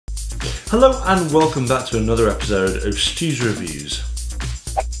Hello and welcome back to another episode of Stu's Reviews.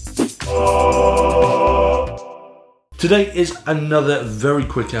 Today is another very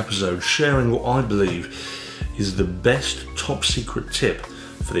quick episode sharing what I believe is the best top secret tip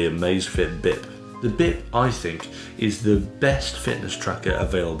for the Amazfit Bip. The Bip, I think, is the best fitness tracker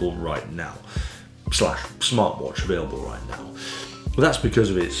available right now, / smartwatch available right now. Well, that's because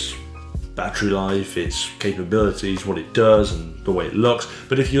of its battery life, its capabilities, what it does and the way it looks.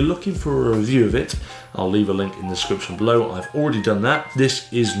 But if you're looking for a review of it, I'll leave a link in the description below. I've already done that. This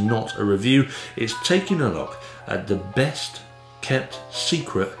is not a review, it's taking a look at the best kept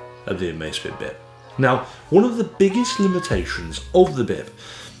secret of the Amazfit Bip. Now, one of the biggest limitations of the Bip,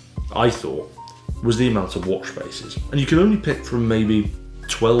 I thought, was the amount of watch faces. And you can only pick from maybe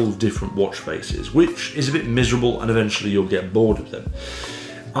 12 different watch faces, which is a bit miserable and eventually you'll get bored of them.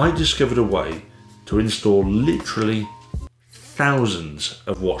 I discovered a way to install literally thousands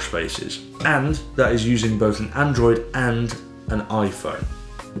of watch faces, and that is using both an Android and an iPhone.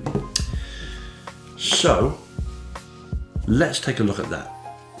 So let's take a look at that.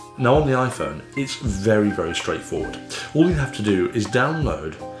 Now on the iPhone, it's very straightforward. All you have to do is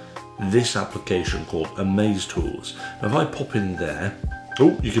download this application called Amaztools. Now if I pop in there,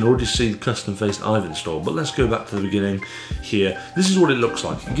 oh, you can already see the custom face that I've installed, but let's go back to the beginning here. This is what it looks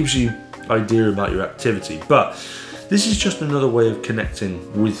like. It gives you an idea about your activity, but this is just another way of connecting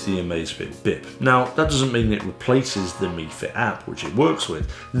with the Amazfit Bip. Now, that doesn't mean it replaces the MeFit app, which it works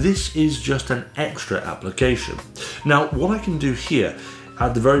with. This is just an extra application. Now, what I can do here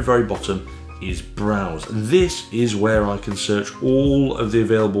at the very bottom is browse. This is where I can search all of the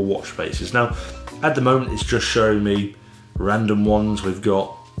available watch faces. Now, at the moment, it's just showing me random ones. We've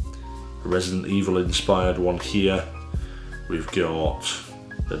got a Resident Evil inspired one here. We've got,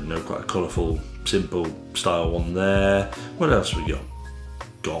 I don't know, quite a colourful, simple style one there. What else have we got?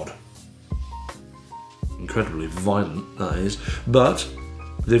 God. Incredibly violent, that is. But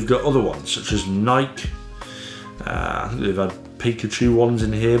they've got other ones, such as Nike. I think they've had Pikachu ones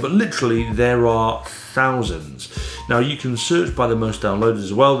in here, but literally there are thousands. Now you can search by the most downloaded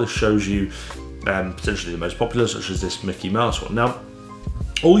as well. This shows you potentially the most popular, such as this Mickey Mouse one. Now,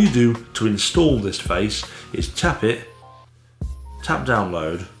 all you do to install this face is tap it, tap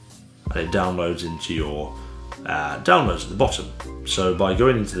download, and it downloads into your downloads at the bottom. So by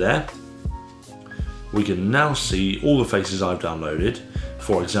going into there, we can now see all the faces I've downloaded.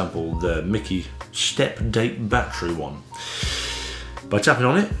 For example, the Mickey Step Date Battery one. By tapping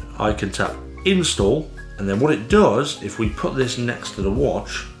on it, I can tap install, and then what it does, if we put this next to the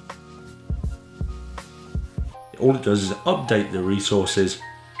watch, all it does is update the resources,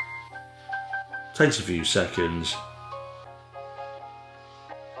 takes a few seconds,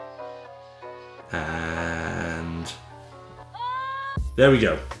 and there we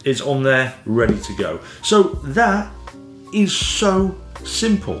go. It's on there, ready to go. So that is so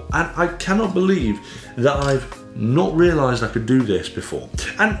simple, and I cannot believe that I've not realised I could do this before.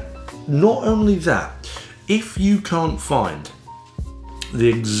 And not only that, if you can't find the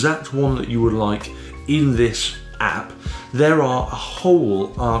exact one that you would like in this app, there are a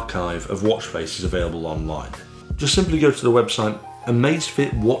whole archive of watch faces available online. Just simply go to the website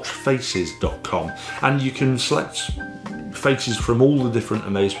amazfitwatchfaces.com and you can select faces from all the different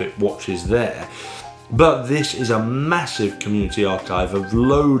Amazfit watches there. But this is a massive community archive of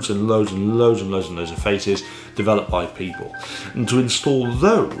loads of faces developed by people. And to install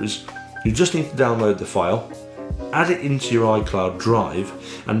those, you just need to download the file, add it into your iCloud drive,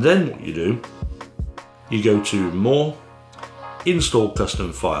 and then what you do, you go to More, Install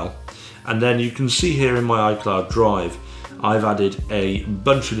Custom File, and then you can see here in my iCloud drive, I've added a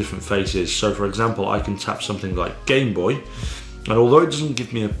bunch of different faces. So for example, I can tap something like Game Boy, and although it doesn't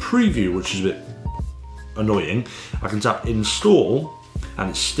give me a preview, which is a bit annoying, I can tap Install,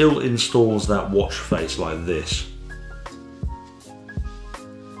 and it still installs that watch face like this.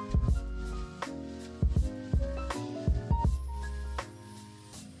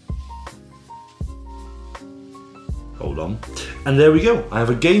 Hold on. And there we go. I have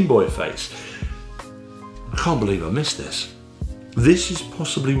a Game Boy face. I can't believe I missed this. This is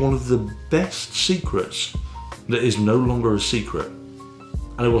possibly one of the best secrets that is no longer a secret.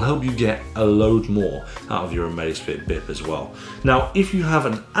 And it will help you get a load more out of your Amazfit Bip as well. Now, if you have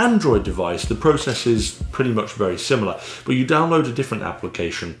an Android device, the process is pretty much very similar, but you download a different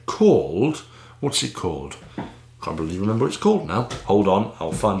application called, what's it called? Can't really remember what it's called now. Hold on,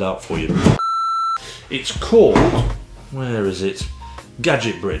 I'll find out for you. It's called, where is it?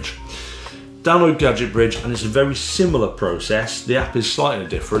 Gadget Bridge. Download Gadget Bridge, and it's a very similar process. The app is slightly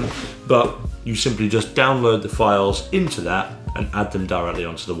different, but you simply just download the files into that, and add them directly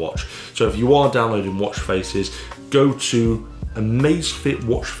onto the watch. So if you are downloading watch faces, go to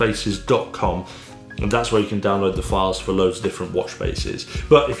amazfitwatchfaces.com, and that's where you can download the files for loads of different watch faces.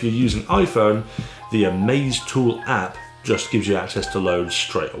 But if you're using iPhone, the Amaztools app just gives you access to loads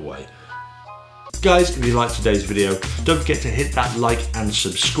straight away. Guys, if you liked today's video, don't forget to hit that like and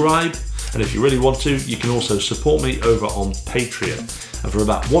subscribe. And if you really want to, you can also support me over on Patreon. And for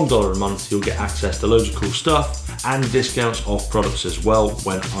about $1 a month, you'll get access to loads of cool stuff and discounts off products as well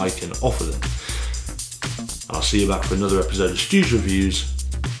when I can offer them. And I'll see you back for another episode of Stu's Reviews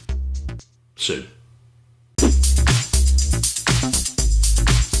soon.